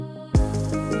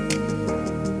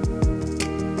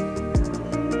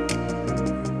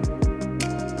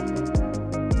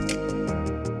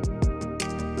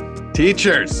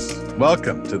Teachers,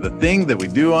 welcome to the thing that we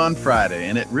do on Friday,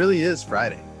 and it really is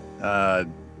Friday.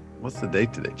 What's the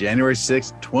date today? January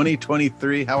 6th,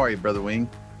 2023. How are you, Brother Wing?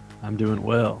 I'm doing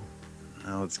well.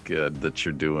 Oh, it's good that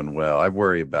you're doing well. I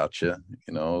worry about you,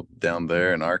 down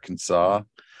there in Arkansas.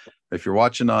 If you're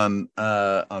watching on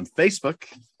Facebook,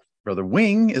 Brother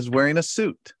Wing is wearing a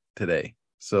suit today.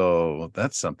 So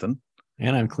that's something.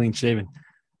 And I'm clean shaven.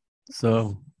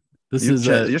 So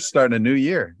you're starting a new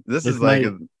year. This is like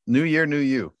a new year, new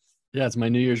you. Yeah, it's my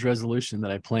New Year's resolution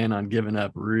that I plan on giving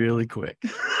up really quick.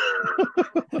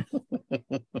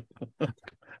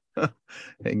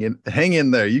 Hang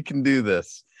in there. You can do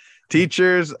this.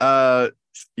 Teachers,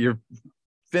 you're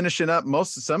finishing up.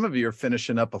 Some of you are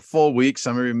finishing up a full week.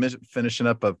 Some of you finishing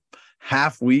up a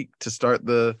half week to start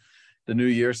the new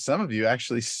year. Some of you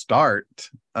actually start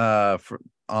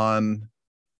on,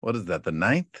 what is that, the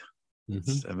 9th?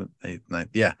 7th, 8th, 9th.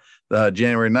 Yeah,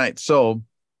 January 9th. So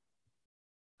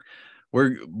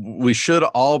we should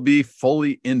all be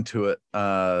fully into it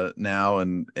now,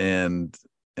 and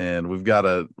we've got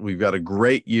a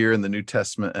great year in the New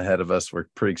Testament ahead of us. We're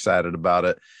pretty excited about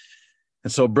it.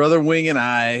 And so Brother Wing and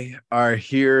I are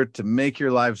here to make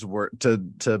your lives work,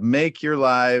 to make your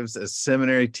lives as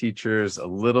seminary teachers a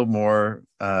little more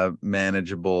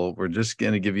manageable. We're just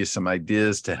going to give you some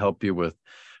ideas to help you with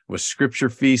scripture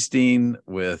feasting,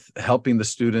 with helping the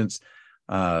students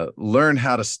learn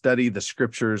how to study the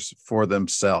scriptures for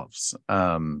themselves.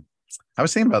 I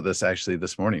was thinking about this actually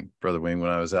this morning, Brother Wing,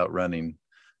 when I was out running.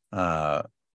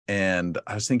 And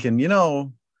I was thinking,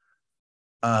 well,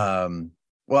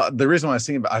 the reason why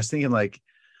I was thinking like,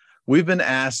 we've been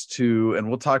asked to, and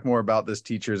we'll talk more about this,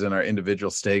 teachers, in our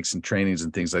individual stakes and trainings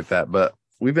and things like that, but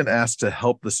we've been asked to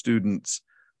help the students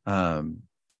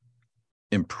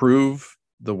improve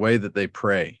the way that they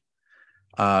pray.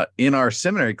 In our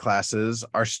seminary classes,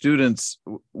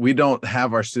 we don't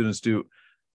have our students do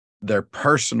their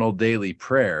personal daily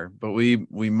prayer, but we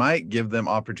might give them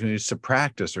opportunities to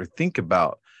practice or think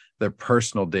about their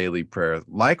personal daily prayer.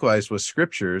 Likewise with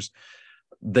scriptures,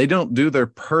 they don't do their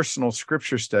personal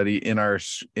scripture study in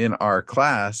our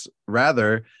class.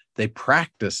 Rather, they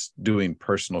practice doing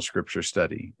personal scripture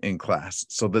study in class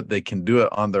so that they can do it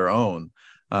on their own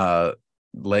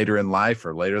later in life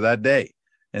or later that day.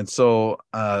 And so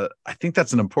I think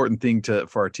that's an important thing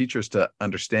for our teachers to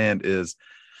understand is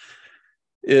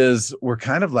we're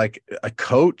kind of like a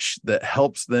coach that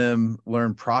helps them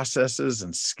learn processes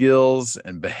and skills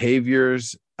and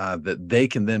behaviors that they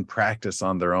can then practice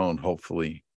on their own,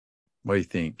 hopefully. What do you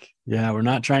think? Yeah, we're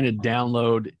not trying to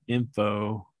download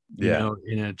info,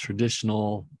 in a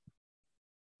traditional,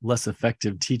 less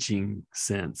effective teaching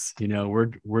sense.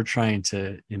 We're trying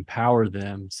to empower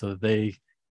them so that they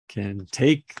can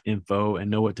take info and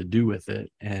know what to do with it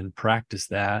and practice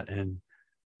that and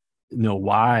know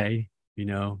why,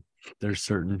 there's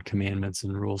certain commandments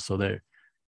and rules. So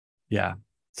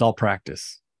it's all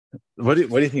practice. What do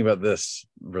you think about this,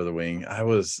 Brother Wing? I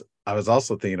was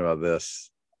also thinking about this.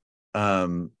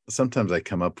 Sometimes I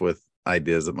come up with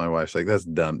ideas that my wife's like, that's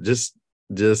dumb. Just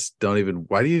don't even,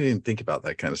 why do you even think about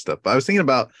that kind of stuff? But I was thinking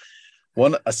about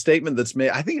a statement that's made.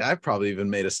 I think I've probably even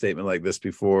made a statement like this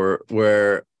before,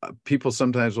 where people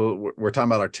sometimes we're talking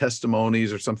about our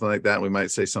testimonies or something like that. And we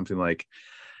might say something like,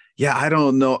 yeah, I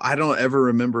don't know. I don't ever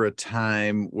remember a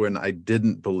time when I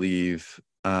didn't believe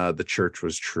the church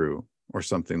was true or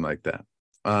something like that.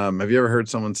 Have you ever heard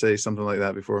someone say something like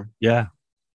that before? Yeah.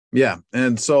 Yeah.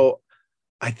 And so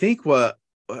I think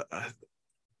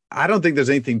I don't think there's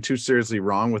anything too seriously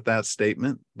wrong with that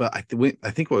statement, but I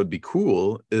think what would be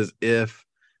cool is if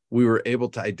we were able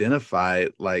to identify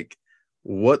like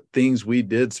what things we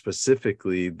did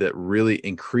specifically that really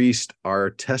increased our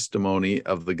testimony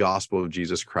of the gospel of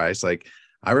Jesus Christ. Like,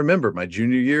 I remember my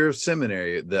junior year of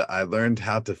seminary that I learned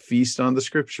how to feast on the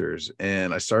scriptures,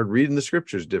 and I started reading the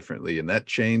scriptures differently. And that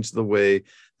changed the way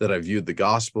that I viewed the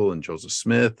gospel and Joseph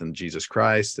Smith and Jesus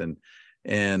Christ. And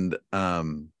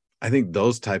I think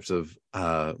those types of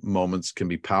moments can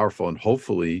be powerful, and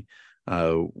hopefully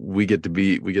we get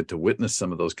to witness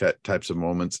some of those types of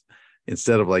moments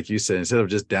instead of, like you said, instead of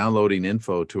just downloading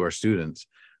info to our students,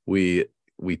 we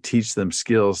teach them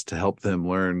skills to help them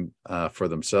learn for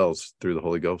themselves through the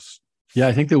Holy Ghost. Yeah,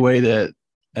 I think the way that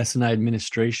SNI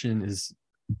administration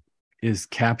is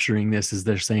capturing this is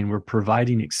they're saying we're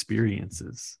providing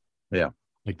experiences. Yeah,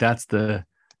 like that's the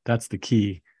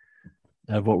key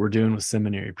of what we're doing with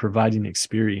seminary, providing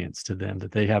experience to them,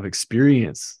 that they have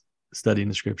experience studying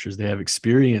the scriptures, they have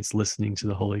experience listening to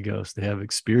the Holy Ghost, they have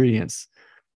experience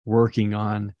working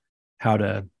on how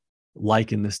to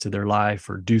liken this to their life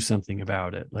or do something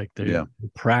about it. Like they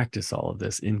practice all of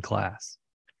this in class.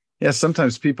 Yeah,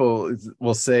 sometimes people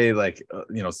will say like,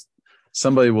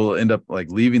 somebody will end up like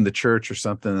leaving the church or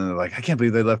something, and they're like, I can't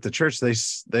believe they left the church.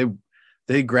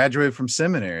 They graduated from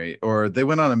seminary or they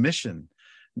went on a mission.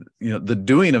 The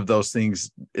doing of those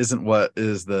things isn't what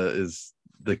is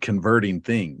the converting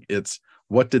thing. It's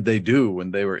what did they do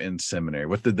when they were in seminary?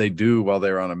 What did they do while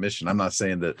they were on a mission? I'm not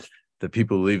saying that the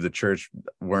people who leave the church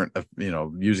weren't,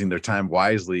 using their time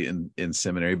wisely in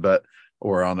seminary,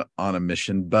 or on a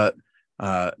mission, but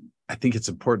I think it's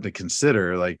important to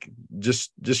consider, like,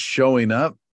 just showing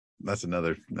up. That's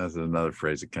another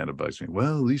phrase that kind of bugs me.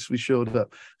 Well, at least we showed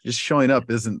up. Just showing up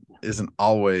isn't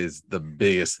always the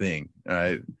biggest thing. All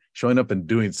right. Showing up and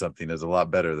doing something is a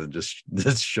lot better than just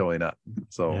showing up.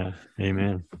 So yeah.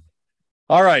 Amen.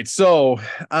 All right. So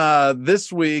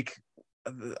this week,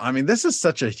 I mean, this is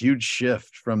such a huge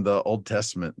shift from the Old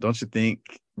Testament, don't you think,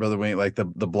 Brother Wayne? Like the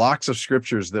blocks of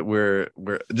scriptures that we're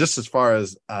just, as far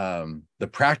as the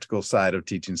practical side of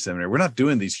teaching seminary, we're not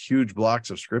doing these huge blocks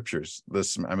of scriptures.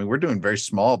 We're doing very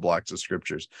small blocks of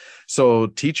scriptures. So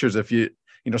teachers, if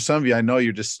some of you, I know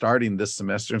you're just starting this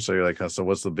semester, and so you're like, oh, so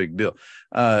what's the big deal?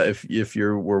 If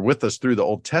you were with us through the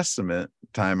Old Testament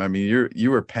time, I mean,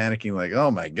 you were panicking like, oh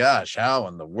my gosh, how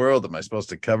in the world am I supposed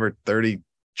to cover 30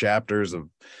 chapters of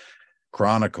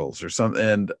Chronicles or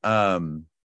something? And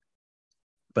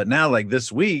but now, like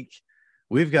this week,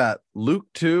 we've got Luke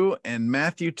 2 and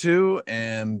Matthew 2,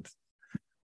 and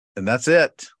that's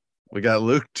it. We got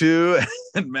Luke 2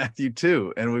 and Matthew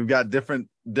 2, and we've got different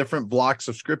blocks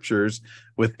of scriptures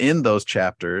within those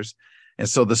chapters. And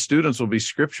so the students will be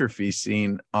scripture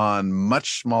feasting on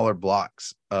much smaller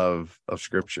blocks of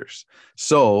scriptures.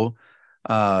 So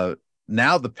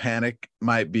now the panic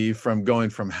might be from going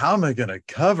from how am I going to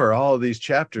cover all of these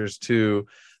chapters to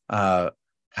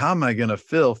how am I going to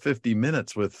fill 50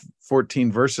 minutes with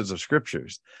 14 verses of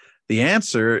scriptures? The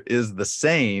answer is the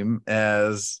same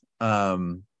as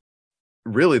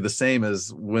really the same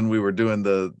as when we were doing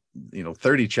the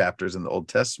 30 chapters in the Old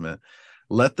Testament.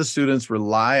 Let the students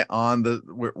rely on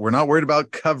we're not worried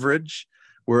about coverage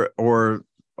or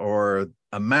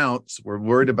amounts. We're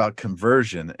worried about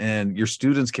conversion, and your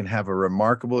students can have a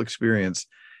remarkable experience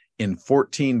in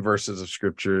 14 verses of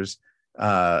scriptures,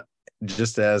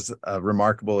 just as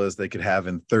remarkable as they could have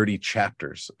in 30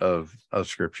 chapters of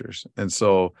scriptures. And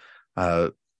so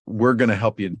we're going to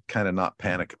help you kind of not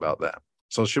panic about that.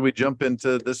 So should we jump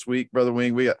into this week, Brother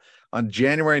Wing? We got on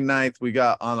January 9th, we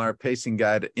got on our pacing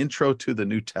guide, Intro to the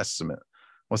New Testament.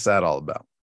 What's that all about?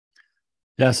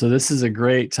 Yeah, so this is a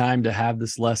great time to have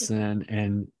this lesson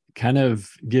and kind of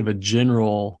give a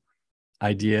general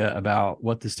idea about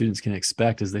what the students can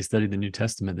expect as they study the New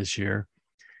Testament this year.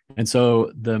 And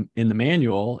so in the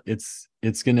manual, it's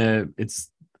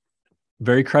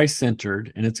very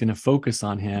Christ-centered, and it's going to focus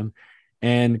on him.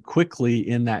 And quickly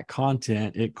in that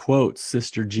content, it quotes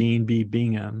Sister Jean B.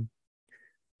 Bingham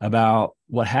about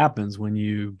what happens when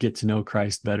you get to know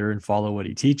Christ better and follow what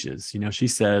he teaches. She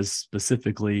says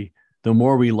specifically, the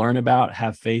more we learn about,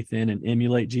 have faith in, and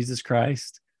emulate Jesus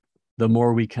Christ, the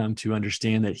more we come to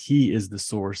understand that he is the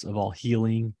source of all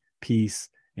healing, peace,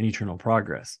 and eternal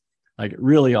progress. Like,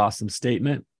 really awesome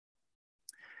statement.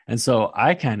 And so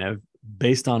I kind of,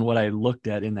 based on what I looked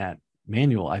at in that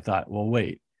manual, I thought, well,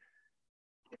 wait,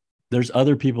 there's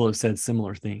other people who have said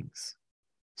similar things.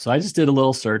 So I just did a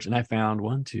little search, and I found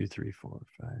 1, 2, 3, 4,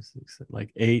 5, 6, 7,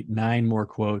 like 8, 9 more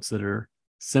quotes that are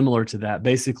similar to that.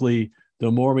 Basically,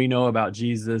 the more we know about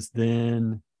Jesus,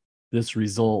 then this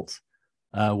result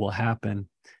will happen.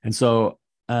 And so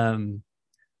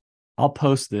I'll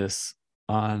post this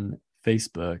on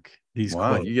Facebook. These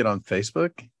quotes. You get on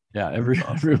Facebook? Yeah, every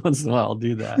once in a while I'll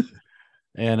do that.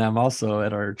 And I'm also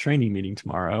at our training meeting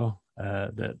tomorrow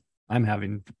that I'm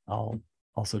having. I'll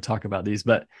also talk about these.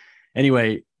 But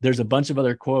anyway, there's a bunch of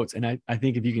other quotes. And I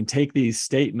think if you can take these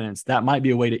statements, that might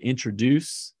be a way to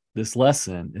introduce this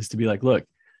lesson, is to be like, look,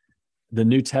 the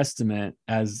New Testament,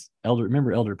 as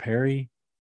Elder Perry,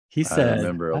 he said,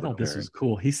 I thought this was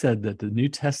cool. He said that the New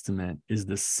Testament is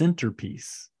the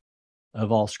centerpiece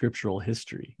of all scriptural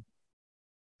history.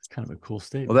 It's kind of a cool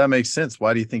statement. Well, that makes sense.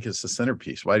 Why do you think it's the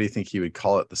centerpiece? Why do you think he would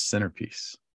call it the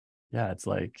centerpiece? Yeah,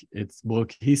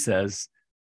 he says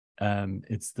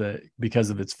it's because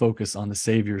of its focus on the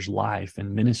Savior's life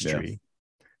and ministry.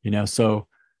 Yeah. So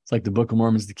it's like the Book of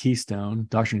Mormon is the keystone,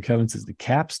 Doctrine and Covenants is the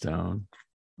capstone,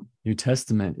 New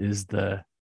Testament is the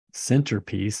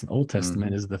centerpiece, and Old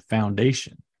Testament is the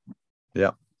foundation.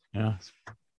 Yeah. Yeah, it's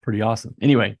pretty awesome.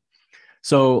 Anyway,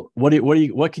 So what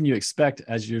can you expect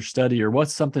as your study, or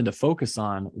what's something to focus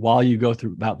on while you go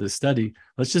through about this study?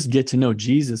 Let's just get to know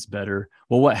Jesus better.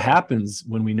 Well, what happens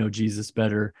when we know Jesus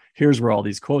better? Here's where all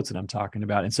these quotes that I'm talking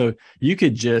about. And so you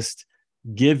could just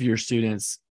give your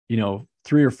students,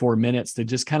 3 or 4 minutes to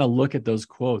just kind of look at those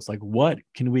quotes. Like, what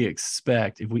can we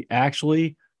expect if we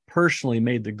actually personally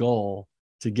made the goal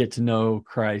to get to know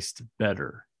Christ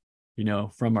better,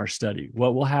 from our study?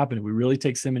 What will happen if we really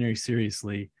take seminary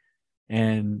seriously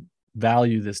and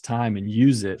value this time and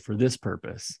use it for this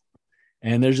purpose?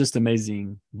 And there's just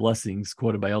amazing blessings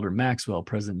quoted by Elder Maxwell,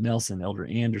 President Nelson, Elder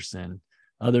Anderson,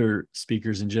 other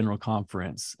speakers in General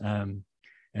Conference. And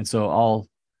so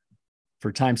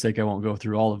for time's sake, I won't go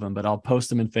through all of them, but I'll post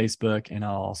them in Facebook, and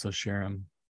I'll also share them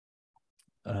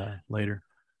later.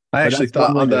 I actually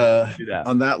thought on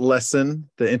that lesson,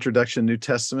 the Introduction to New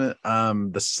Testament,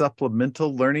 the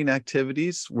supplemental learning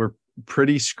activities were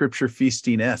pretty scripture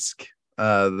feasting-esque.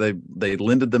 They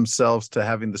lended themselves to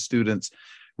having the students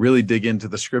really dig into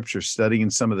the scripture,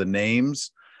 studying some of the names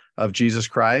of Jesus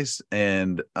Christ,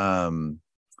 and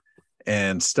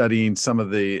studying some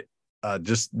of the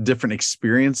just different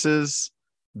experiences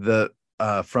that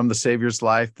from the Savior's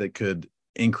life that could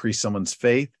increase someone's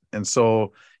faith. And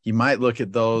so you might look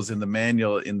at those in the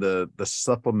manual in the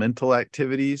supplemental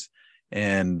activities,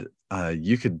 and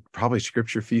you could probably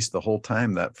scripture feast the whole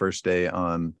time that first day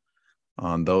on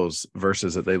those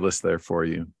verses that they list there for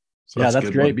you. So yeah,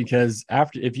 that's great, because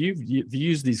if you've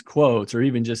used these quotes, or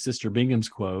even just Sister Bingham's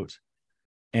quote,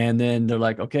 and then they're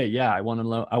like, okay, yeah, I want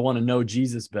to know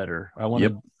Jesus better. I want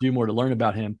to do more to learn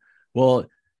about him. Well,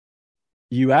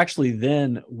 you actually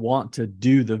then want to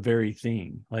do the very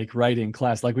thing, like right in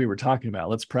class, like we were talking about.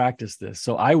 Let's practice this.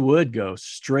 So I would go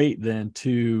straight then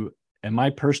to, and my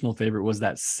personal favorite was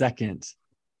that second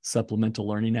supplemental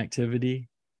learning activity,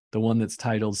 the one that's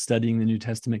titled Studying the New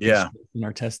Testament in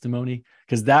Our Testimony,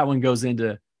 because that one goes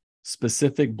into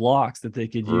specific blocks that they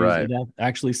could use. Right. It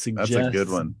actually suggests that's a good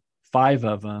one. 5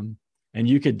 of them, and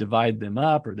you could divide them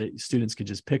up, or the students could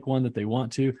just pick one that they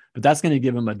want to, but that's going to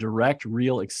give them a direct,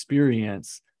 real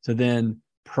experience to then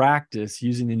practice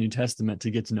using the New Testament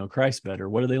to get to know Christ better.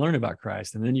 What do they learn about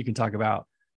Christ? And then you can talk about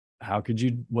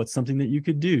what's something that you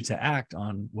could do to act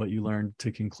on what you learned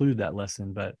to conclude that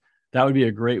lesson. But that would be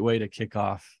a great way to kick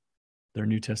off their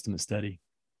New Testament study.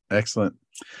 Excellent.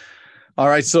 All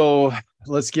right, so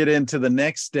let's get into the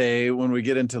next day when we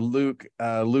get into Luke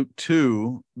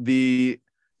 2.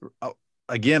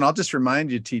 Again, I'll just remind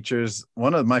you, teachers,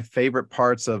 one of my favorite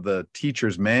parts of the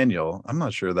teacher's manual, I'm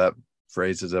not sure that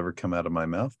phrase has ever come out of my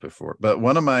mouth before, but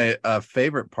one of my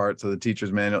favorite parts of the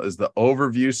teacher's manual is the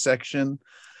overview section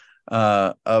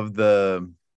for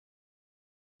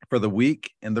the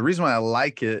week. And the reason why I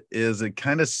like it is it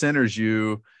kind of centers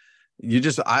you.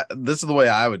 This is the way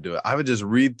I would do it. I would just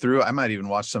read through. I might even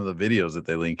watch some of the videos that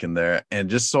they link in there, and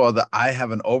just so that I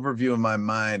have an overview in my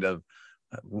mind of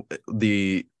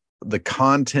the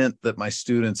content that my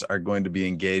students are going to be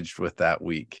engaged with that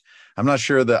week. I'm not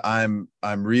sure that I'm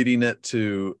reading it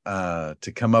to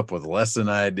come up with lesson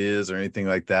ideas or anything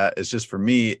like that. It's just, for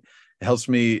me, it helps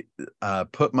me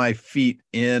put my feet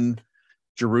in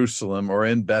Jerusalem or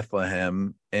in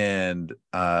Bethlehem, and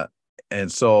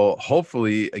so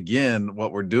hopefully, again,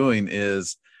 what we're doing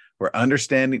is we're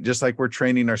understanding, just like we're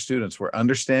training our students, we're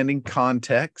understanding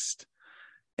context,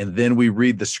 and then we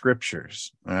read the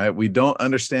scriptures. All right. We don't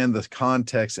understand the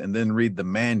context and then read the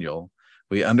manual.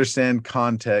 We understand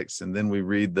context and then we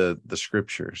read the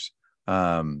scriptures.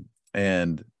 And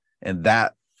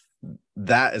that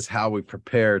is how we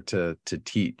prepare to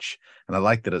teach. And I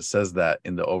like that it says that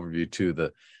in the overview too,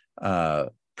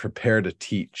 the prepare to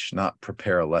teach, not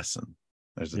prepare a lesson.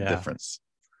 There's a difference.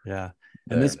 Yeah.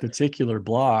 And this particular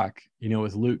block,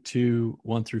 with Luke 2,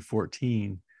 1 through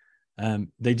 14,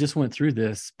 they just went through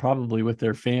this probably with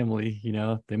their family.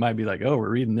 They might be like, oh, we're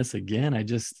reading this again. I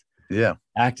just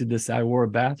acted this. I wore a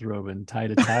bathrobe and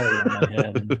tied a tie around my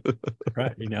head. And,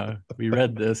 right. We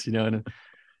read this, and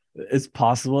it's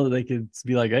possible that they could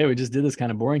be like, hey, we just did this,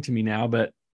 kind of boring to me now.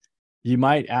 But you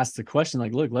might ask the question,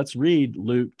 like, look, let's read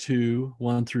Luke 2,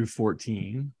 1 through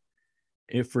 14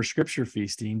 for scripture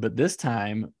feasting. But this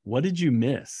time, what did you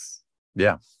miss?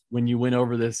 Yeah. When you went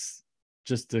over this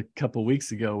just a couple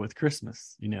weeks ago with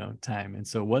Christmas, time. And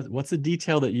so what's a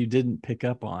detail that you didn't pick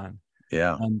up on?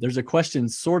 Yeah. There's a question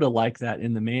sort of like that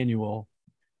in the manual,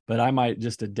 but I might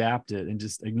just adapt it and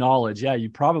just acknowledge, you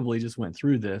probably just went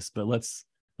through this, but let's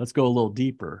go a little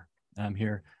deeper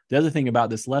here. The other thing about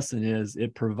this lesson is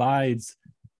it provides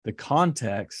the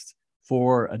context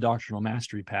for a doctrinal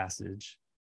mastery passage.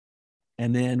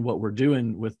 And then what we're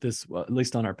doing with this, at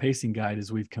least on our pacing guide,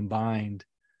 is we've combined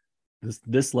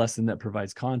this lesson that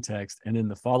provides context, and then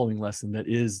the following lesson that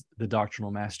is the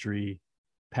doctrinal mastery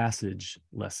passage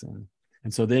lesson.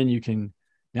 And so then you can,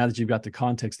 now that you've got the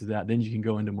context of that, then you can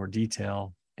go into more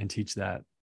detail and teach that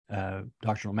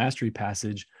doctrinal mastery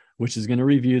passage, which is going to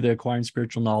review the acquiring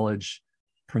spiritual knowledge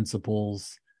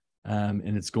principles,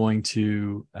 and it's going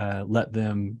to let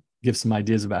them give some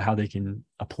ideas about how they can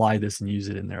apply this and use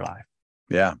it in their life.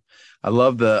 Yeah, I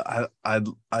love I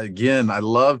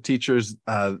love teachers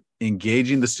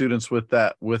engaging the students with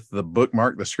the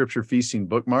bookmark, the scripture feasting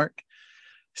bookmark,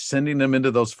 sending them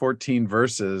into those 14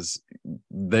 verses.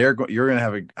 You're going to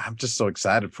have I'm just so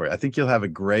excited for you. I think you'll have a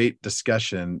great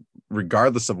discussion,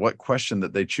 regardless of what question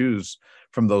that they choose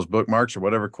from those bookmarks or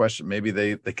whatever question. Maybe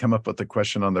they come up with the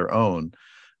question on their own,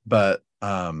 but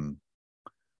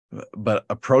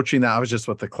approaching that, I was just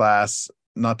with the class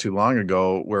not too long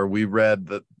ago where we read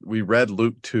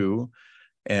Luke 2,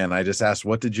 and I just asked,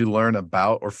 what did you learn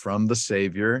about or from the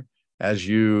Savior as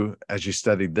you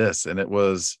studied this? And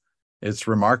it's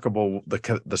remarkable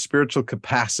the spiritual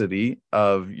capacity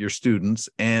of your students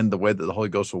and the way that the Holy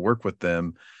Ghost will work with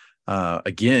them.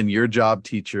 Again, your job,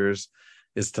 teachers,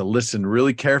 is to listen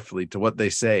really carefully to what they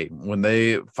say. When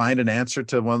they find an answer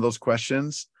to one of those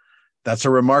questions, that's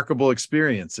a remarkable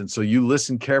experience. And so you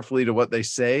listen carefully to what they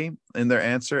say in their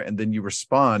answer, and then you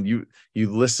respond. You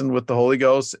listen with the Holy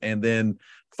Ghost, and then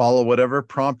follow whatever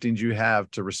promptings you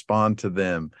have to respond to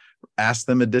them. Ask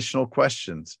them additional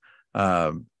questions.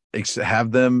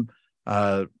 Have them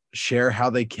share how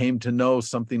they came to know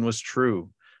something was true.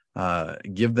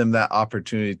 Give them that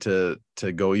opportunity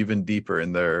to go even deeper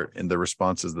in the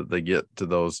responses that they get to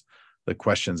the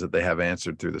questions that they have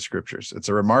answered through the scriptures. It's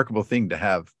a remarkable thing to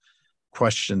have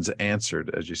questions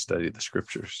answered as you study the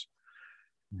scriptures.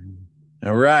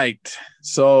 All right.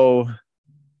 So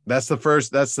that's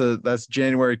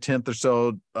January 10th or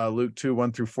so, Luke 2,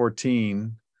 1 through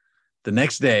 14. The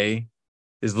next day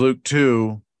is Luke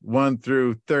 2, 1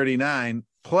 through 39,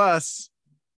 plus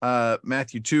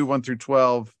Matthew 2, 1 through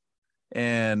 12,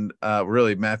 and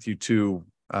really Matthew 2,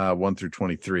 1 through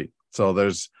 23. So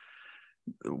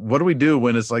what do we do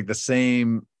when it's like the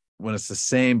same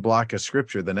block of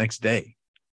scripture the next day,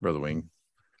 Brother Wing?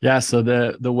 Yeah, so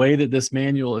the way that this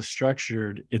manual is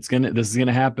structured, this is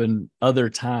gonna happen other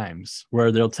times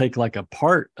where they'll take like a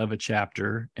part of a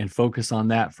chapter and focus on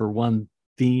that for one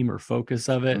theme or focus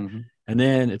of it. Mm-hmm. And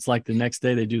then it's like the next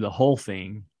day they do the whole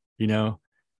thing, the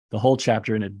whole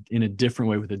chapter in a different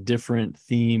way, with a different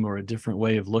theme or a different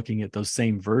way of looking at those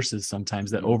same verses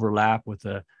sometimes that overlap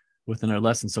within our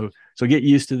lesson. So get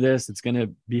used to this. It's going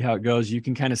to be how it goes. You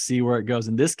can kind of see where it goes.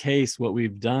 In this case, what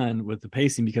we've done with the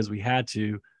pacing, because we had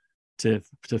to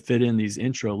fit in these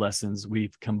intro lessons,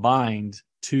 we've combined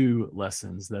 2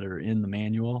 lessons that are in the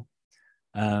manual.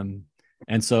 And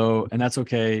that's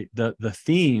okay. The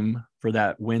theme for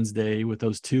that Wednesday with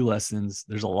those 2 lessons,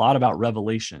 there's a lot about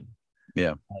Revelation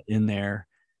in there.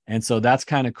 And so that's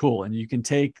kind of cool. And you can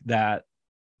take that.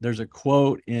 There's a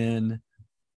quote in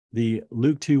the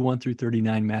Luke 2, 1 through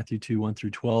 39, Matthew 2, 1 through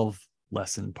 12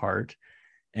 lesson part.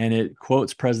 And it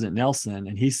quotes President Nelson.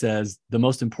 And he says, the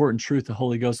most important truth the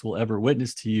Holy Ghost will ever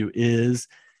witness to you is,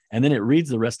 and then it reads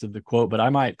the rest of the quote, but I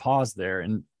might pause there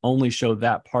and only show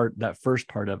that first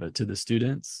part of it to the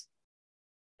students.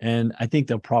 And I think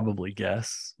they'll probably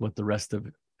guess what the rest of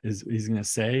it he's going to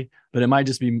say, but it might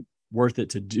just be worth it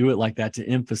to do it like that, to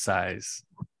emphasize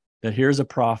that here's a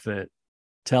prophet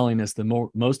telling us the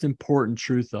most important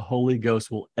truth the Holy Ghost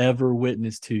will ever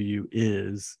witness to you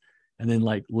is, and then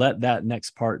like let that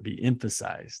next part be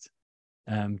emphasized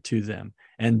to them,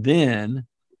 and then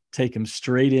take them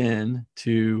straight in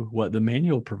to what the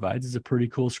manual provides is a pretty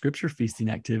cool scripture feasting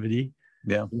activity.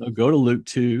 Yeah. Go to Luke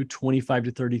 2, 25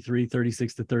 to 33,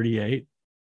 36 to 38,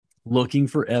 looking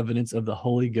for evidence of the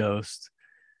Holy Ghost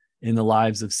in the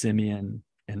lives of Simeon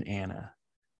and Anna,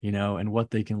 and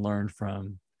what they can learn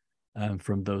from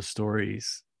those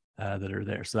stories that are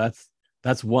there. So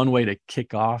that's one way to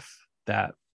kick off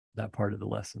that part of the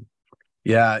lesson.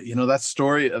 Yeah, that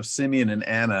story of Simeon and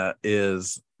Anna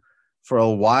is for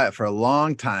a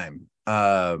long time.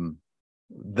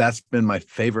 That's been my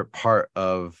favorite part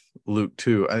of Luke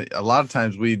 2. A lot of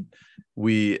times we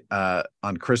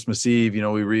on Christmas Eve,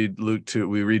 we read Luke 2.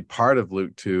 We read part of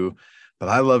Luke 2, but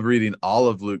I love reading all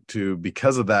of Luke 2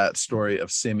 because of that story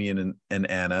of Simeon and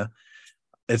Anna.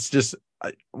 It's just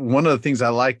one of the things I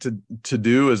like to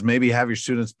do is maybe have your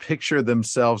students picture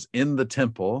themselves in the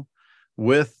temple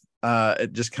with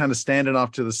just kind of standing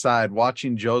off to the side,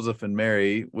 watching Joseph and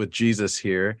Mary with Jesus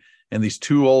here, and these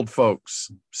 2 old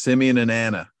folks, Simeon and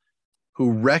Anna,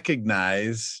 who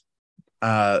recognize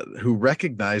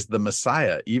the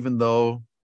Messiah, even though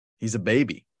He's a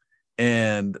baby.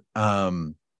 And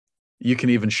you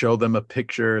can even show them a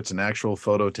picture. It's an actual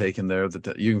photo taken there.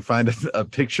 That you can find a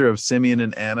picture of Simeon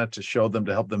and Anna to show them,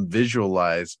 to help them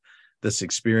visualize this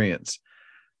experience,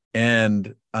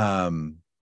 and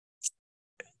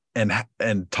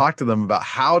talk to them about,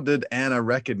 how did Anna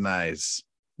recognize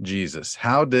Jesus?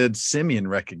 How did Simeon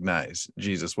recognize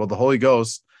Jesus? Well, the Holy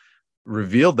Ghost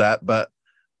revealed that, but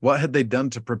what had they done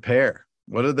to prepare?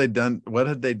 What had they done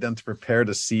to prepare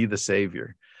to see the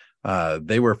Savior?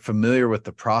 They were familiar with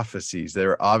the prophecies. They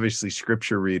were obviously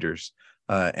scripture readers.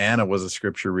 Anna was a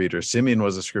scripture reader. Simeon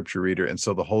was a scripture reader. And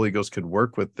so the Holy Ghost could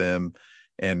work with them.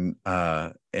 And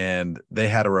they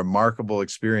had a remarkable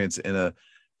experience in a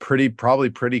probably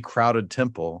pretty crowded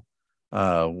temple,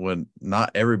 when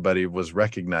not everybody was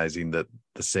recognizing that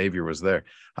the Savior was there.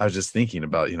 I was just thinking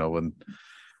about,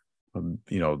 when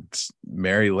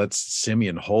Mary lets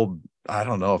Simeon hold. I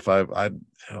don't know if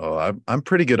I'm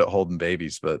pretty good at holding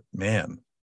babies, but man,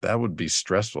 that would be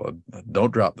stressful.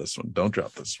 Don't drop this one. Don't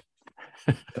drop this one.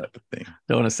 Type of thing.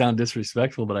 Don't want to sound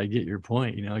disrespectful, but I get your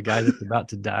point. A guy that's about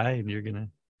to die, and you're gonna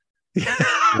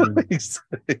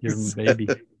your baby.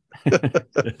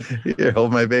 Here,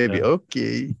 hold my baby.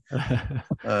 Okay.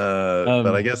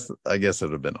 But I guess it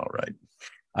would have been all right.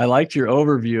 I liked your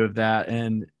overview of that.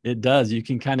 And it does, you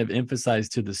can kind of emphasize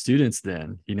to the students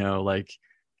then, like,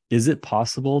 is it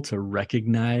possible to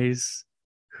recognize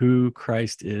who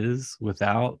Christ is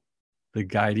without the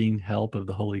guiding help of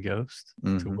the Holy Ghost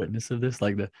to witness of this?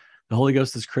 Like the Holy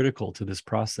Ghost is critical to this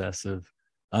process of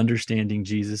understanding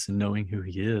Jesus and knowing who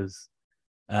he is,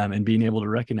 and being able to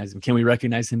recognize him. Can we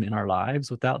recognize him in our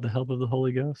lives without the help of the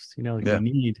Holy Ghost? We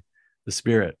need the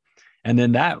Spirit. And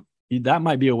then that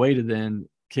might be a way to then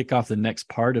kick off the next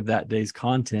part of that day's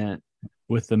content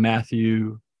with the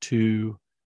Matthew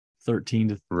 2:13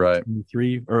 to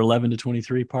 23 or 11 to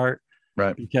 23 part.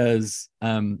 Right. Because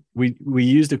we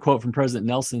used a quote from President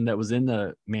Nelson that was in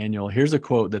the manual. Here's a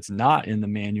quote that's not in the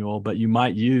manual, but you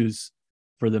might use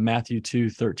for the Matthew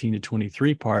 2:13 to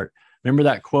 23 part. Remember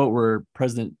that quote where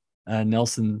President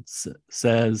Nelson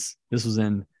says, this was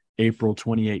in April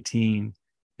 2018,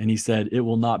 and he said, "It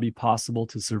will not be possible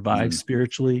to survive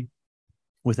spiritually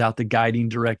without the guiding,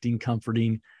 directing,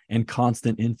 comforting, and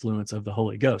constant influence of the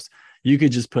Holy Ghost." You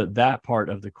could just put that part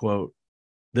of the quote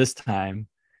this time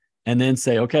and then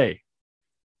say, okay,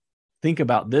 think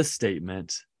about this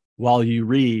statement while you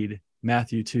read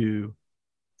Matthew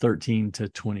 2:13 to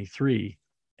 23,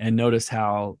 and notice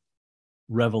how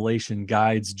Revelation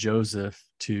guides Joseph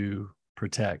to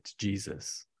protect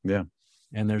Jesus. Yeah.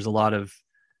 And there's a lot of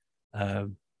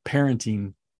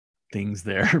parenting things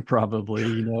there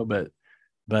probably,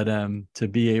 but to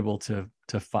be able to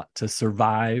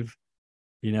survive,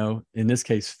 in this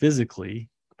case physically,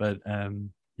 but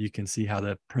you can see how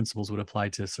the principles would apply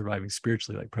to surviving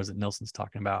spiritually, like President Nelson's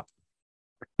talking about.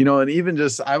 And even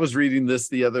just, I was reading this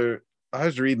the other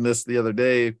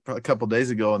day, a couple of days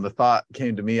ago, and the thought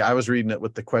came to me. I was reading it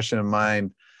with the question in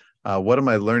mind, what am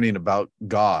I learning about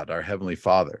God, our Heavenly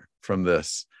Father, from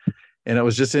this? And it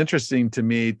was just interesting to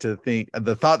me to think,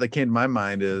 the thought that came to my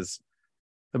mind is,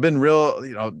 I've been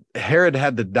Herod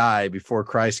had to die before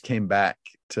Christ came back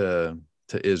to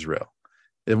Israel.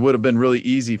 It would have been really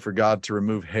easy for God to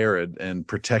remove Herod and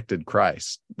protected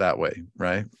Christ that way,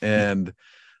 right?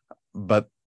 But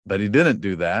he didn't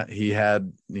do that. He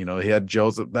had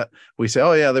Joseph. That we say,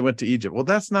 oh yeah, they went to Egypt. Well,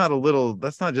 that's not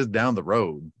just down the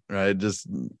road, right? Just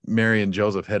Mary and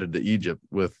Joseph headed to Egypt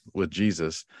with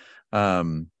Jesus.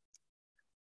 There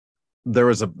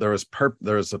was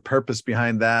a purpose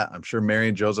behind that. I'm sure Mary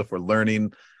and Joseph were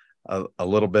learning a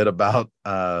little bit about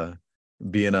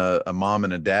being a mom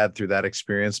and a dad through that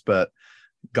experience. But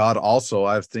God also,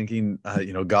 I was thinking,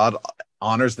 God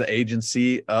honors the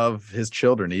agency of his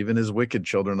children, even his wicked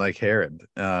children like Herod.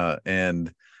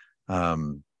 And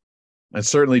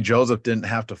certainly Joseph didn't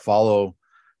have to follow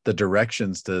the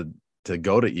directions to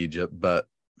go to Egypt, but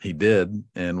he did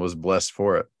and was blessed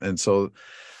for it. And so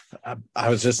I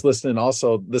was just listening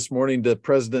also this morning to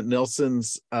President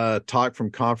Nelson's talk from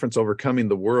Conference Overcoming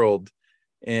the World.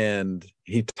 And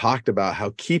he talked about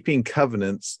how keeping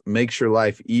covenants makes your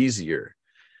life easier.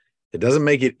 It doesn't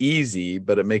make it easy,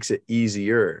 but it makes it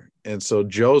easier. And so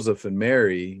Joseph and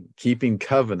Mary keeping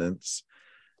covenants,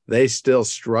 they still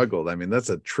struggled. I mean,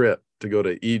 that's a trip to go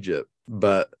to Egypt,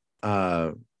 but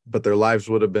their lives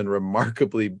would have been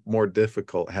remarkably more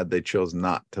difficult had they chose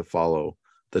not to follow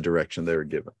the direction they were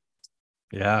given.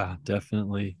 Yeah,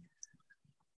 definitely.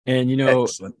 And,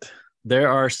 Excellent. There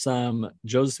are some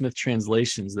Joseph Smith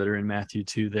translations that are in Matthew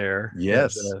 2 there.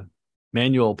 Yes. The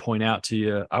manual will point out to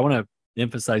you. I want to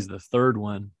emphasize the third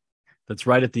one. that's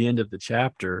right at the end of the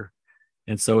chapter.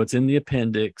 And so it's in the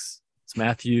appendix. It's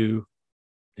Matthew,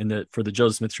 for the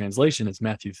Joseph Smith translation, it's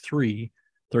Matthew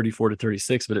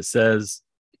 3:34-36. But it says,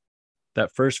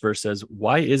 that first verse says,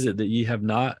 "Why is it that ye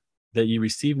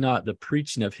receive not the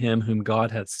preaching of him whom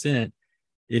God hath sent?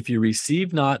 If you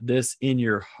receive not this in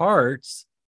your hearts,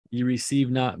 you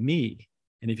receive not me.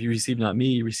 And if you receive not me,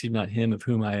 you receive not him of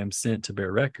whom I am sent to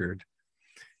bear record."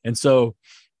 And so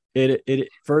it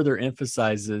further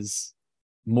emphasizes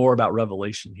more about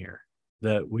revelation here,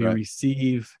 that we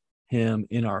receive him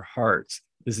in our hearts.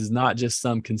 This is not just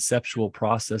some conceptual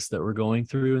process that we're going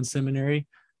through in seminary,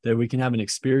 that we can have an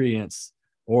experience,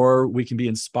 or we can be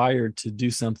inspired to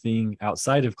do something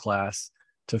outside of class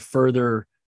to further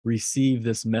receive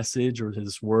this message or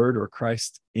this word or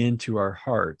Christ into our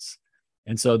hearts.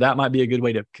 And so that might be a good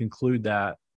way to conclude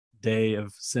that day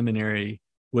of seminary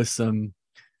with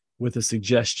a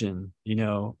suggestion,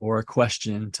 or a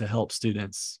question to help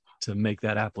students to make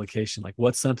that application. Like,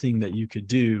 what's something that you could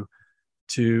do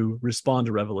to respond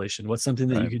to revelation? What's something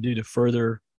that you could do to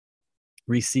further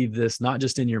receive this, not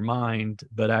just in your mind,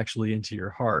 but actually into your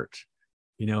heart?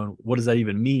 What does that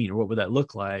even mean? Or what would that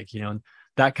look like? And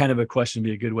that kind of a question would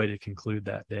be a good way to conclude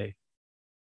that day.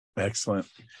 Excellent.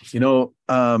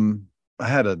 I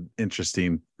had an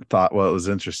interesting thought. Well, it was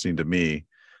interesting to me.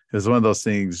 It was one of those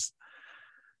things.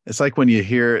 It's like when you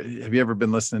have you ever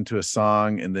been listening to a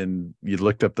song and then you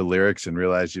looked up the lyrics and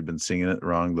realized you've been singing it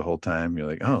wrong the whole time? You're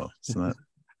like, oh,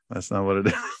 that's not what it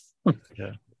is.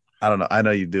 Yeah. I don't know. I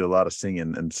know you do a lot of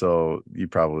singing, and so you're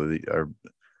probably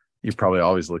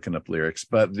always looking up lyrics.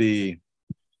 But the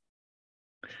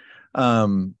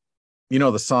song,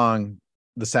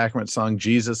 the sacrament song,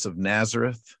 Jesus of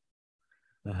Nazareth.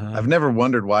 I've never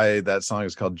wondered why that song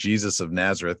is called Jesus of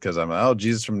Nazareth, because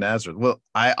Jesus from Nazareth. Well,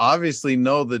 I obviously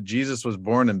know that Jesus was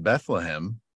born in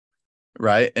Bethlehem,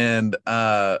 right? And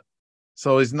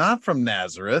so he's not from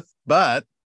Nazareth, but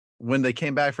when they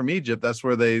came back from Egypt, that's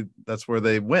where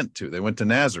they went to. They went to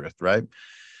Nazareth, right?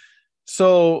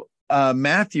 So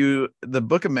Matthew, the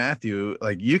book of Matthew,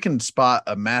 like, you can spot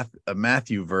a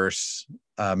Matthew verse,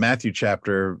 Matthew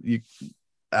chapter,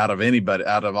 out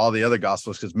of all the other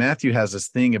gospels, because Matthew has this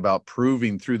thing about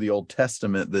proving through the Old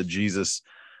Testament that Jesus,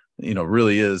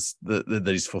 really is that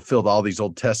he's fulfilled all these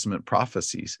Old Testament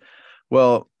prophecies.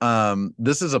 Well,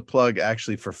 this is a plug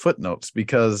actually for footnotes,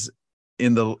 because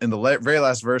in the very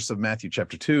last verse of Matthew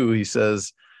chapter 2, he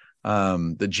says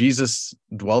that Jesus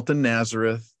dwelt in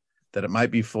Nazareth, that it might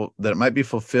be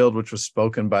fulfilled which was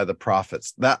spoken by the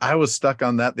prophets. That I was stuck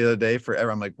on that the other day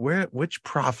forever. I'm like, which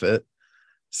prophet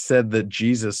said that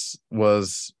Jesus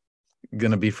was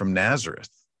going to be from Nazareth?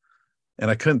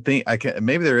 And I couldn't think.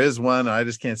 Maybe there is one, I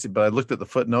just can't see. But I looked at the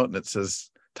footnote and it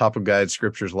says Top of Guide,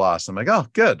 Scriptures Lost. I'm like, oh,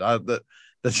 good.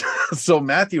 So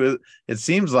Matthew, it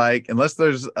seems like, unless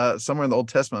there's somewhere in the Old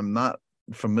Testament I'm not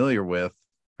familiar with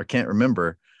or can't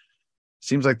remember,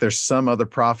 seems like there's some other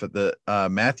prophet that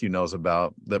Matthew knows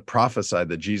about that prophesied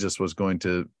that Jesus was going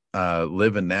to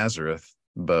live in Nazareth,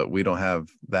 but we don't have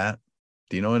that.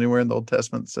 Do you know anywhere in the Old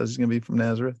Testament that says he's going to be from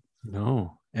Nazareth?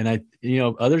 No. And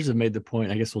others have made the point,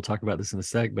 I guess we'll talk about this in a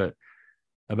sec, but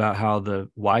about how the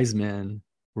wise men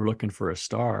were looking for a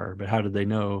star, but how did they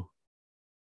know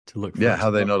to look for how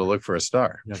they know to look for a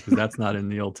star? Yeah, because that's not in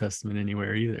the Old Testament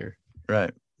anywhere either.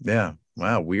 Right. Yeah.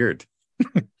 Wow. Weird.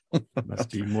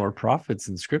 Must be more prophets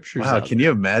in scriptures. Wow. Can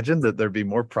you imagine that there'd be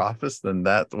more prophets than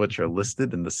that which are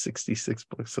listed in the 66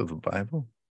 books of the Bible?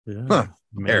 Yeah. Huh.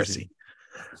 Heresy.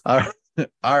 All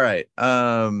right.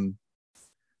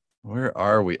 Where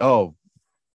are we? Oh,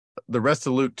 the rest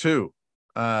of Luke 2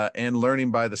 and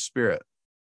learning by the Spirit.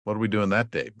 What are we doing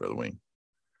that day, Brother Wing?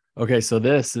 Okay, so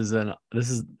this is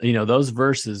those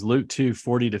verses, Luke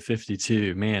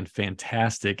 2:40-52, man,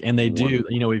 fantastic. And they do,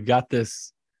 we've got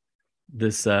this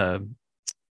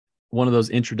one of those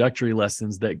introductory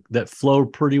lessons that flow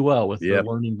pretty well with the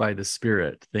learning by the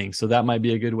Spirit thing. So that might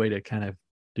be a good way to kind of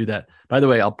do that. By the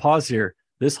way, I'll pause here.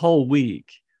 This whole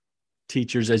week,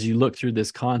 teachers, as you look through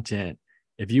this content,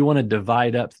 if you want to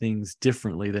divide up things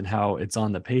differently than how it's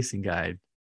on the pacing guide,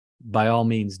 by all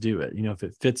means do it, if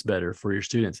it fits better for your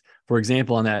students. For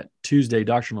example, on that Tuesday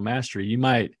doctrinal mastery, you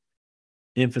might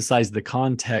emphasize the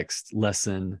context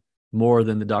lesson more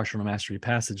than the doctrinal mastery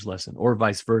passage lesson, or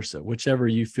vice versa, whichever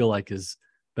you feel like is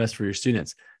best for your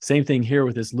students. Same thing here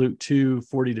with this Luke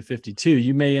 2:40-52.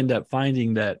 You may end up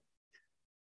finding that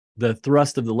the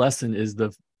thrust of the lesson is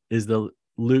the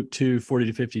Luke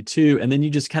 2:40-52, and then you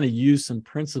just kind of use some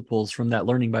principles from that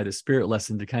learning by the Spirit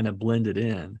lesson to kind of blend it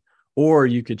in. Or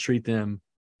you could treat them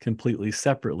completely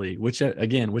separately,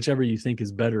 whichever you think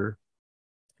is better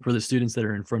for the students that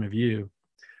are in front of you.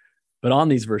 But on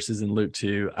these verses in Luke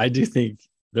 2, I do think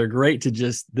they're great to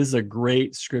this is a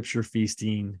great scripture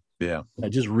feasting. Yeah.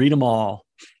 Just read them all.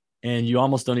 And you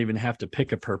almost don't even have to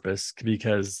pick a purpose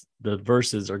because the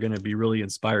verses are going to be really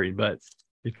inspiring. But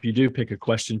if you do pick a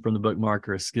question from the bookmark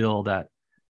or a skill that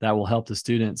will help the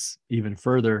students even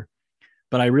further.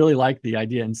 But I really like the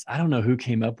idea. And I don't know who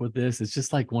came up with this. It's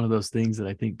just like one of those things that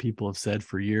I think people have said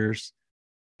for years.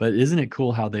 But isn't it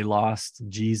cool how they lost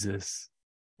Jesus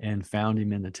and found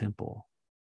him in the temple,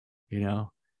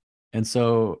 And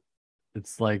so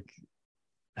it's like,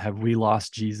 have we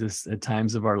lost Jesus at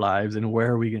times of our lives, and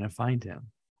where are we going to find him?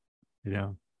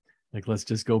 Like, let's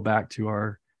just go back to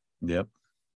our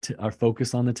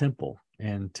focus on the temple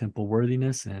and temple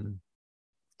worthiness and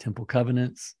temple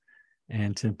covenants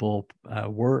and temple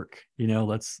work.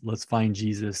 Let's find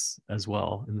Jesus as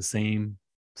well in the same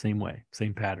way,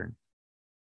 same pattern.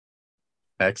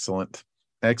 Excellent.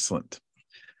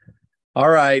 All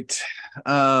right.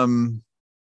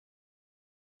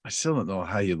 I still don't know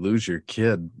how you lose your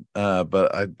kid,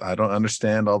 but I don't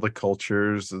understand all the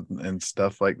cultures and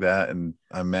stuff like that. And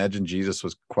I imagine Jesus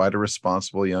was quite a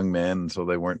responsible young man, and so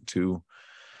they weren't too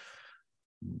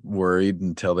worried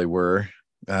until they were.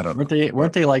 I don't know.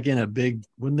 Weren't they like in a big?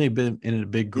 Wouldn't they been in a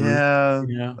big group?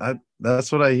 Yeah,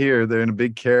 that's what I hear. They're in a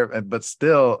big caravan, but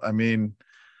still, I mean,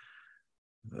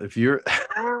 if you're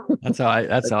that's how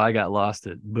I got lost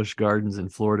at Busch Gardens in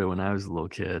Florida when I was a little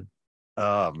kid.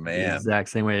 Oh man, the exact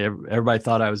same way. Everybody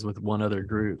thought I was with one other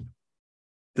group.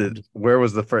 Where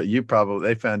was the first?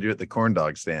 They found you at the corn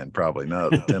dog stand, probably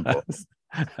not at the temple.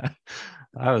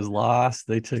 I was lost.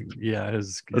 They took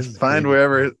Let's find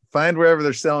wherever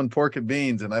they're selling pork and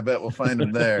beans, and I bet we'll find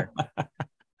them there.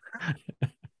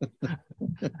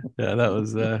 Yeah, that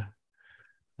was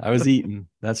I was eating.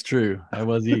 That's true. I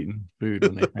was eating food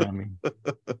when they found me.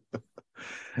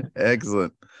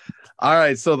 Excellent. All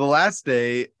right. So the last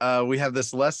day, we have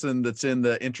this lesson that's in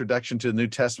the introduction to the New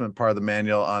Testament part of the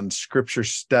manual on scripture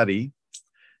study.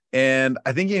 And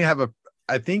I think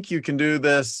you can do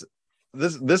this.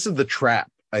 This is the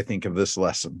trap, I think, of this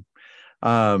lesson.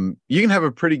 You can have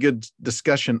a pretty good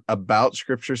discussion about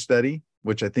scripture study,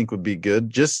 which I think would be good.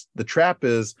 Just the trap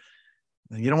is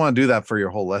you don't want to do that for your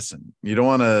whole lesson. You don't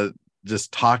want to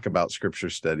just talk about scripture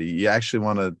study. You actually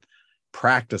want to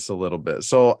practice a little bit.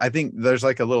 So I think there's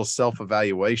like a little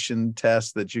self-evaluation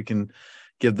test that you can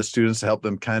give the students to help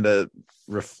them kind of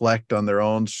reflect on their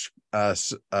own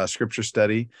scripture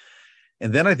study.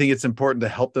 And then I think it's important to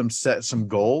help them set some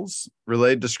goals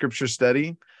related to scripture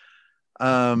study.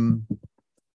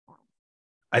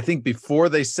 I think before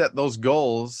they set those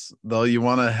goals, though, you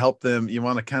want to help them, you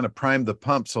want to kind of prime the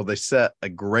pump so they set a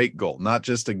great goal, not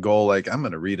just a goal like I'm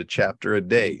going to read a chapter a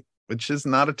day, which is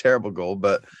not a terrible goal,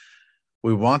 but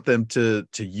we want them to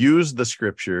use the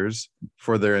scriptures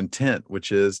for their intent,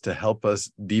 which is to help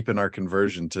us deepen our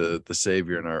conversion to the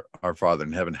Savior and our Father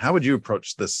in heaven. How would you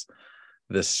approach this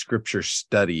scripture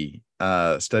study,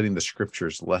 studying the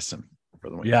scriptures lesson for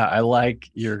the week? Yeah, I like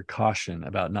your caution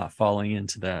about not falling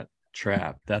into that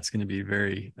trap. That's going to be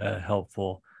very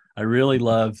helpful. I really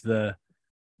love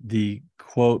the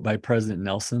quote by President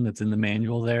Nelson that's in the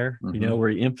manual there, where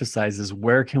he emphasizes,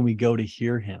 where can we go to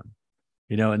hear him?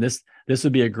 And this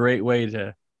would be a great way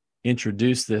to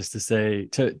introduce this, to say,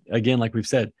 again, like we've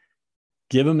said,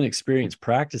 give them an experience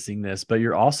practicing this, but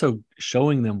you're also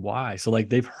showing them why. So like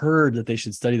they've heard that they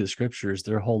should study the scriptures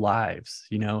their whole lives,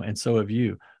 and so have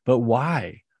you. But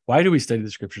why? Why do we study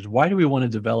the scriptures? Why do we want to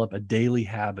develop a daily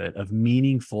habit of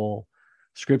meaningful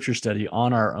scripture study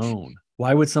on our own?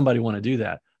 Why would somebody want to do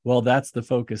that? Well, that's the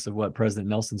focus of what President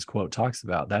Nelson's quote talks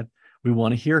about, that we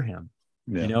want to hear him.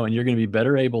 And you're going to be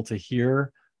better able to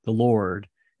hear the Lord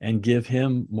and give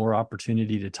him more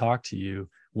opportunity to talk to you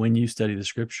when you study the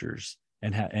scriptures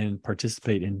and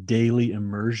participate in daily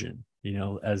immersion,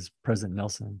 as President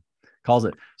Nelson calls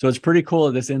it. So it's pretty cool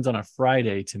that this ends on a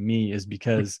Friday to me, is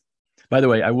because, by the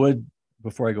way,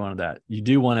 before I go on to that, you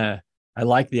do want to, I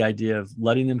like the idea of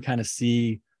letting them kind of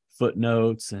see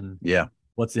footnotes and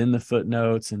what's in the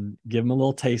footnotes and give them a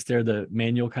little taste there. The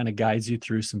manual kind of guides you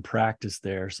through some practice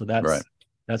there. So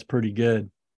that's pretty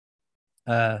good.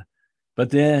 But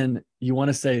then you want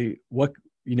to say,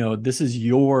 this is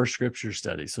your scripture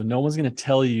study. So no one's going to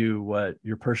tell you what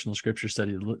your personal scripture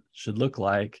study should look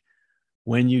like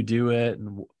when you do it,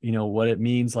 and what it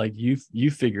means. Like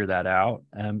you figure that out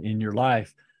in your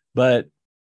life. But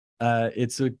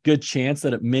it's a good chance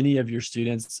that many of your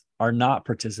students are not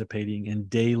participating in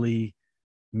daily,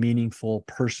 meaningful,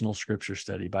 personal scripture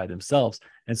study by themselves.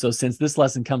 And so since this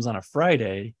lesson comes on a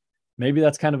Friday, maybe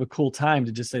that's kind of a cool time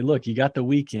to just say, look, you got the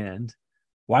weekend.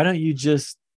 Why don't you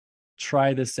just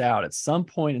try this out at some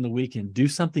point in the weekend. Do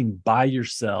something by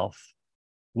yourself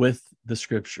with the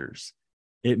scriptures.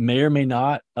 It may or may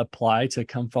not apply to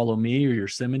Come Follow Me or your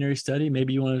seminary study.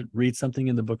 Maybe you want to read something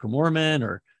in the Book of Mormon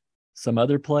or some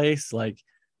other place,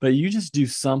 but you just do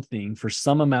something for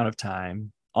some amount of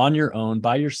time on your own,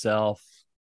 by yourself.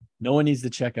 No one needs to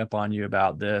check up on you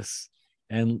about this,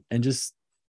 and just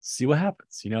see what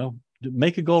happens.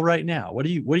 Make a goal right now. What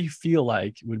do you feel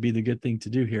like would be the good thing to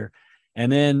do here?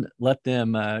 And then let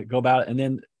them go about it. And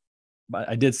then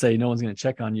I did say no one's going to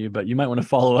check on you, but you might want to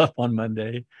follow up on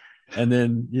Monday. And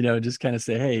then, just kind of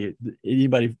say, hey,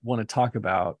 anybody want to talk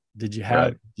about, did you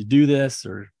do this,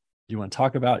 or do you want to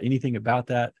talk about anything about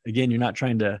that? Again, you're not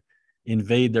trying to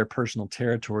invade their personal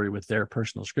territory with their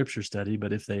personal scripture study,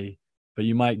 but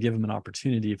you might give them an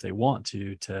opportunity, if they want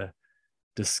to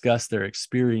discuss their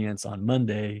experience on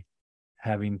Monday,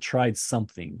 having tried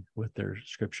something with their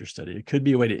scripture study. It could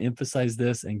be a way to emphasize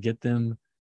this and get them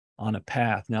on a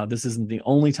path. Now, this isn't the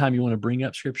only time you want to bring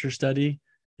up scripture study.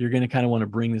 You're going to kind of want to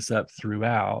bring this up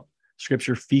throughout.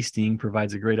 Scripture feasting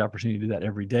provides a great opportunity to do that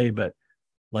every day. But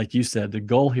like you said, the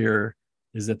goal here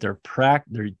is that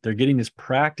they're getting this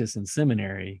practice in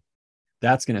seminary.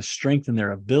 That's going to strengthen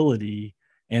their ability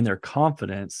and their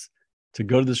confidence to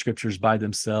go to the scriptures by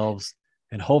themselves.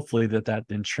 And hopefully that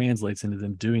then translates into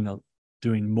them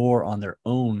doing more on their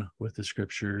own with the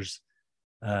scriptures.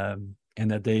 And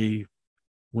that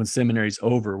when seminary's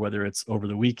over, whether it's over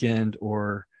the weekend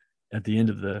or at the end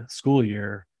of the school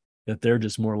year, that they're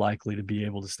just more likely to be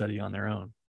able to study on their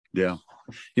own. Yeah.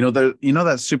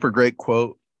 That super great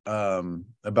quote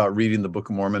about reading the Book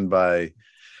of Mormon by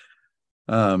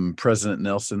President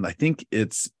Nelson. I think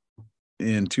it's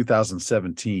in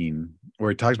 2017, where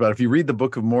he talks about, if you read the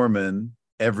Book of Mormon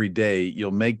every day,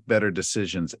 you'll make better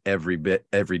decisions every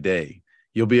day.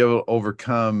 You'll be able to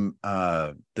overcome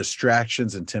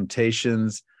distractions and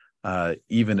temptations,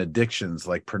 even addictions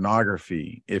like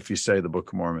pornography, if you study the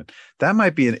Book of Mormon. That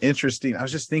might be I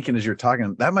was just thinking as you're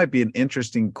talking, that might be an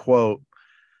interesting quote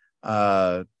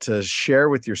to share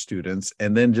with your students,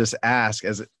 and then just ask,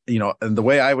 and the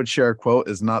way I would share a quote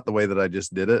is not the way that I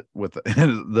just did it with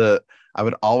I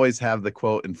would always have the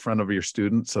quote in front of your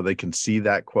students so they can see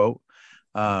that quote.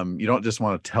 You don't just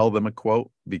want to tell them a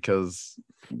quote because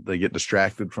they get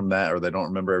distracted from that or they don't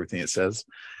remember everything it says.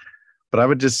 But I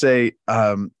would just say,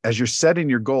 as you're setting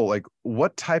your goal, like,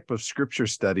 what type of scripture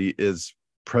study is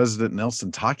President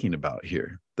Nelson talking about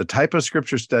here? The type of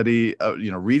scripture study,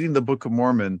 reading the Book of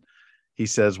Mormon, he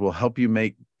says, will help you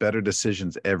make better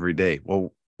decisions every day.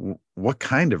 Well, what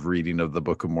kind of reading of the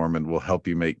Book of Mormon will help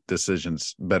you make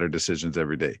better decisions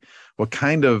every day? What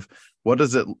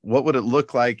would it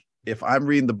look like if I'm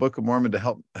reading the Book of Mormon to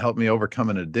help me overcome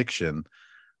an addiction?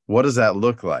 What does that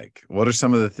look like? What are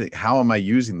some of the things? How am I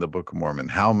using the Book of Mormon?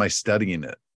 How am I studying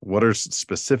it? What are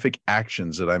specific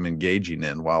actions that I'm engaging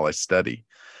in while I study?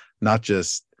 Not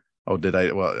just,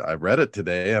 I read it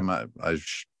today. I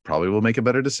probably will make a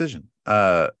better decision.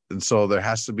 And so there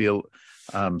has to be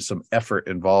some effort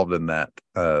involved in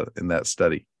that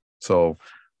study. So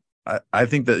I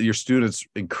think that your students,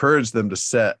 encourage them to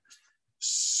set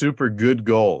super good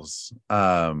goals.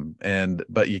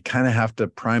 But you kind of have to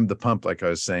prime the pump, like I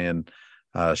was saying.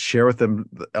 Share with them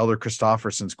the Elder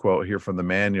Christofferson's quote here from the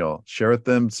manual. Share with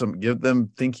them give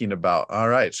them thinking about, all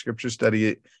right, scripture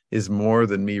study is more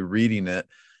than me reading it.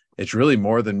 It's really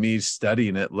more than me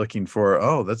studying it, looking for,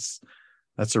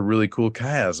 that's a really cool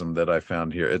chiasm that I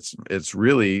found here. It's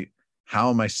really, how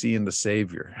am I seeing the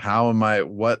Savior?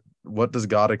 What does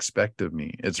God expect of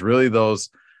me? It's really those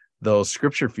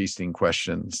scripture feasting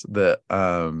questions that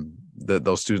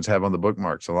those students have on the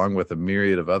bookmarks, along with a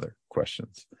myriad of other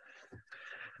questions.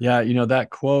 Yeah, that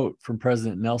quote from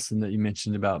President Nelson that you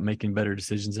mentioned about making better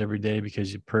decisions every day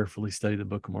because you prayerfully study the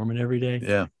Book of Mormon every day.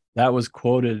 Yeah. That was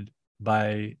quoted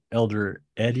by Elder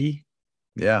Eddy.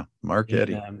 Yeah, Mark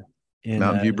Eddy. In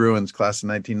Mountain View Bruins, class of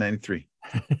 1993.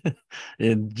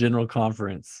 In General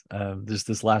Conference, just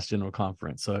this last General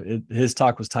Conference. So his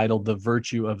talk was titled "The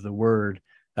Virtue of the Word."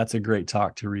 That's a great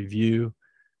talk to review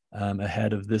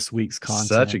ahead of this week's content.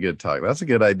 Such a good talk. That's a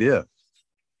good idea.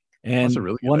 And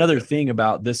one other thing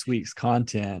about this week's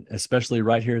content, especially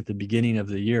right here at the beginning of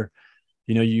the year,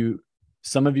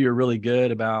 some of you are really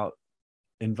good about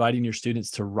inviting your students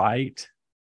to write,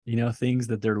 things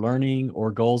that they're learning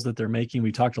or goals that they're making.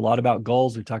 We talked a lot about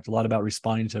goals. We talked a lot about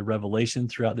responding to revelation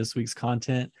throughout this week's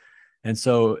content. And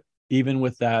so even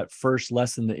with that first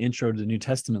lesson, the intro to the New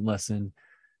Testament lesson,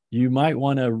 you might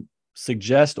want to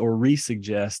suggest or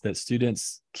re-suggest that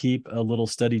students keep a little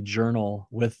study journal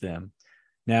with them.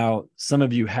 Now, some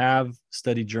of you have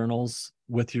study journals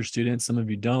with your students, some of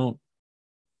you don't.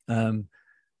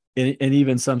 And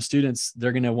even some students,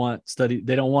 they're going to want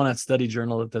they don't want a study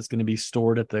journal that's going to be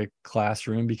stored at the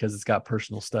classroom because it's got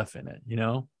personal stuff in it,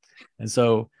 And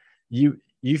so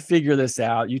you figure this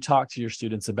out, you talk to your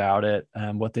students about it,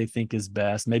 what they think is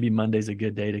best. Maybe Monday's a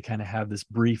good day to kind of have this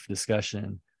brief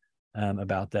discussion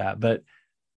about that. But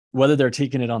whether they're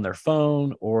taking it on their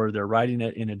phone or they're writing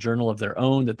it in a journal of their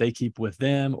own that they keep with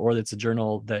them, or it's a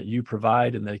journal that you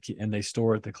provide and they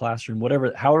store at the classroom,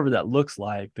 however that looks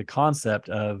like, the concept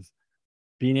of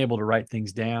being able to write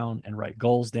things down and write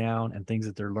goals down and things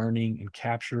that they're learning and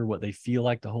capture what they feel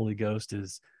like the Holy Ghost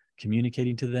is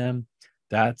communicating to them.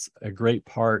 That's a great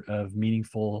part of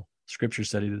meaningful scripture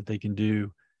study that they can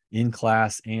do in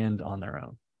class and on their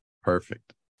own.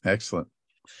 Perfect. Excellent.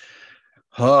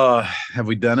 Have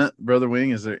we done it, Brother Wing?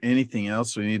 Is there anything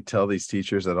else we need to tell these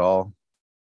teachers at all?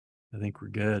 I think we're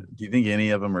good. Do you think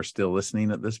any of them are still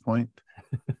listening at this point?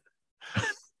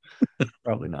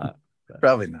 Probably not.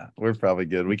 Probably not. We're probably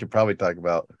good. We could probably talk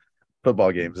about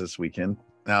football games this weekend.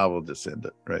 Now we'll just end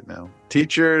it right now.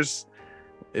 Teachers,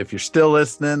 if you're still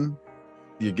listening,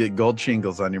 you get gold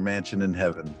shingles on your mansion in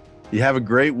heaven. You have a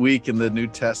great week in the New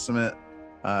Testament,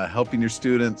 helping your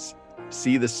students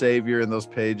see the Savior in those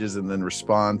pages and then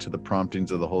respond to the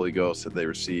promptings of the Holy Ghost that they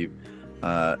receive.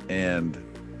 And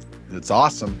it's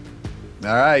awesome.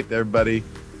 All right, everybody,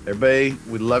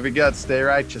 we love your guts. Stay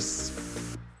righteous.